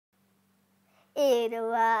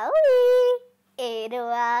Irwawi,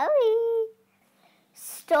 Irwawi.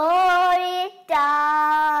 Story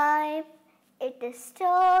time. It is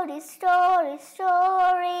story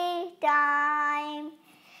time.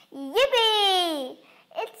 Yippee!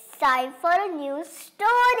 It's time for a new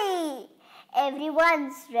story.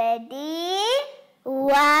 Everyone's ready?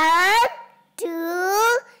 1,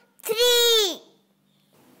 2, 3.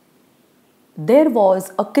 There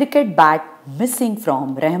was a cricket bat missing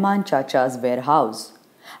from Rehman Chacha's warehouse,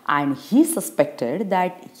 and he suspected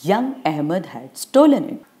that young Ahmed had stolen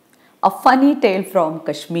it. A funny tale from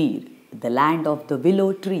Kashmir, the land of the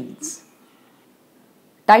willow trees.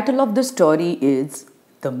 Title of the story is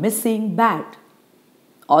The Missing Bat.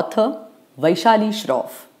 Author Vaishali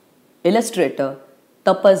Shroff. Illustrator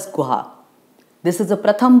Tapas Guha. This is a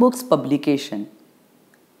Pratham Books publication.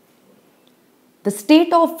 The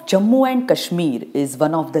state of Jammu and Kashmir is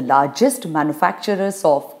one of the largest manufacturers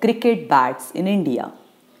of cricket bats in India.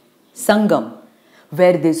 Sangam,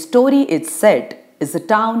 where this story is set, is a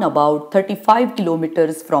town about 35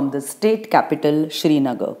 kilometers from the state capital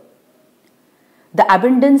Srinagar. The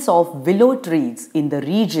abundance of willow trees in the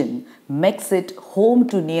region makes it home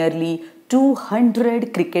to nearly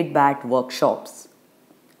 200 cricket bat workshops.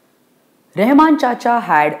 Rehman Chacha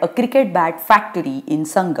had a cricket bat factory in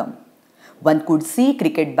Sangam. One could see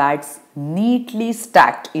cricket bats neatly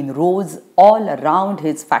stacked in rows all around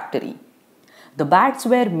his factory. The bats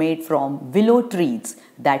were made from willow trees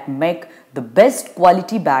that make the best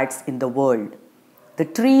quality bats in the world. The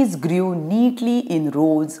trees grew neatly in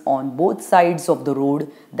rows on both sides of the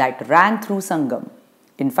road that ran through Sangam.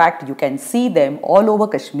 In fact, you can see them all over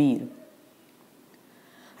Kashmir.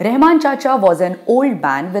 Rehman Chacha was an old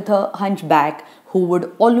man with a hunchback who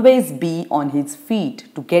would always be on his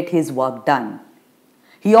feet to get his work done.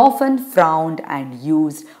 He often frowned and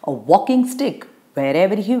used a walking stick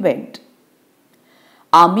wherever he went.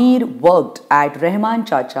 Amir worked at Rehman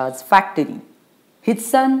Chacha's factory. His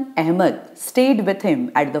son Ahmed stayed with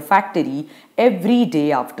him at the factory every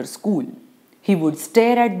day after school. He would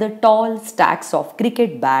stare at the tall stacks of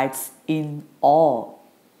cricket bats in awe.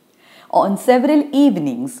 On several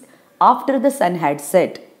evenings, after the sun had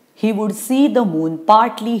set, he would see the moon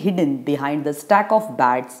partly hidden behind the stack of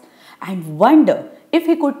bats and wonder if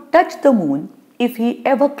he could touch the moon if he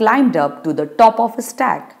ever climbed up to the top of a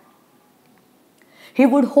stack. He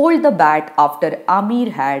would hold the bat after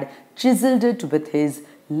Amir had chiseled it with his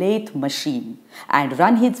lathe machine and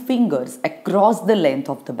run his fingers across the length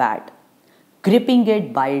of the bat. Gripping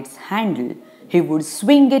it by its handle, he would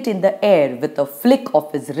swing it in the air with a flick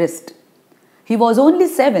of his wrist. He was only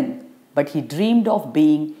 7, but he dreamed of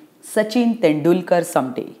being Sachin Tendulkar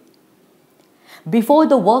someday. Before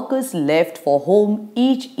the workers left for home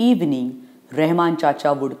each evening, Rehman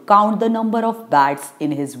Chacha would count the number of bats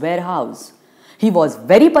in his warehouse. He was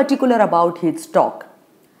very particular about his stock.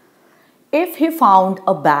 If he found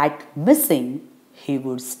a bat missing, he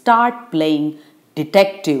would start playing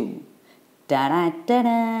detective. Da-da,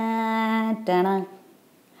 da-da, da-da.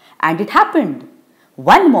 And it happened.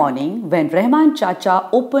 One morning, when Rehman Chacha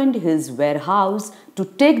opened his warehouse to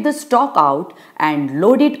take the stock out and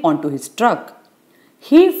load it onto his truck,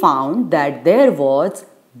 he found that there was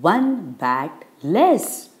one bat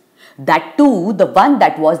less. That too, the one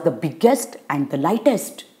that was the biggest and the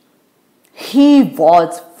lightest. He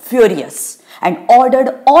was furious and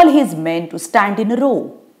ordered all his men to stand in a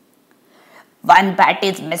row. "One bat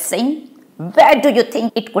is missing. Where do you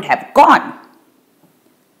think it could have gone?"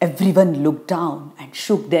 Everyone looked down and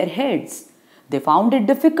shook their heads. They found it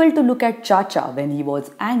difficult to look at Chacha when he was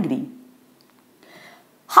angry.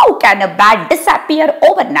 "How can a bat disappear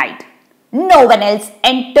overnight? No one else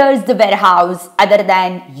enters the warehouse other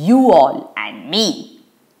than you all and me,"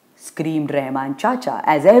 screamed Rehman Chacha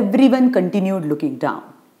as everyone continued looking down.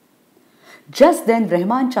 Just then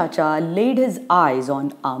Rehman Chacha laid his eyes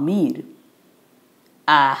on Amir.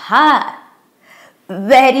 "Aha!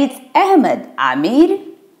 Where is Ahmed, Amir?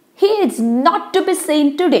 He is not to be seen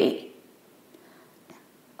today."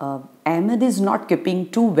 Ahmed is not keeping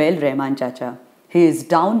too well, Rehman Chacha. He is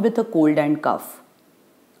down with a cold and cough."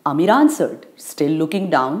 Amir answered, still looking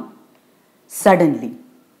down. Suddenly,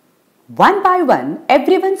 one by one,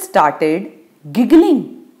 everyone started giggling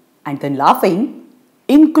and then laughing,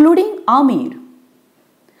 including Amir.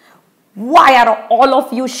 "Why are all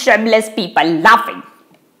of you shameless people laughing?"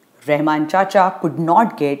 Rehman Chacha could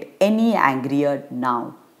not get any angrier now.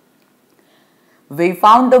 "We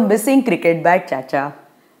found the missing cricket bat, Chacha,"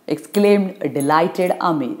 exclaimed a delighted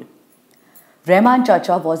Amir. Rehman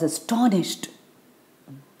Chacha was astonished.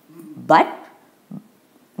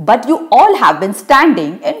 But you all have been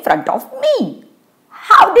standing in front of me.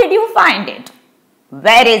 How did you find it?"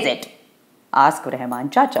 "Where is it?" asked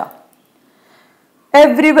Rehman Chacha.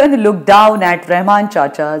 Everyone looked down at Rehman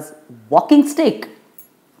Chacha's walking stick.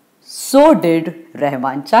 So did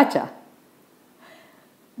Rehman Chacha.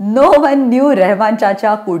 No one knew Rehman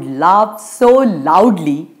Chacha could laugh so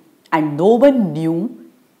loudly, and no one knew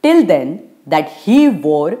till then that he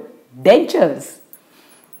wore dentures.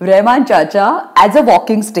 Rehman Chacha, as a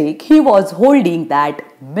walking stick, he was holding that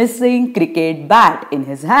missing cricket bat in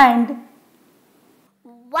his hand.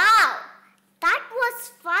 Wow, that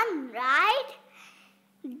was fun, right?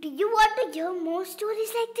 Do you want to hear more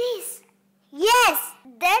stories like this? Yes,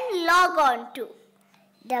 then log on to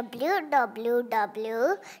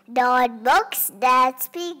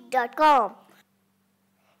www.books.speak.com.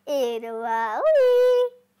 Erowawi,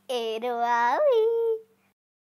 erowawi.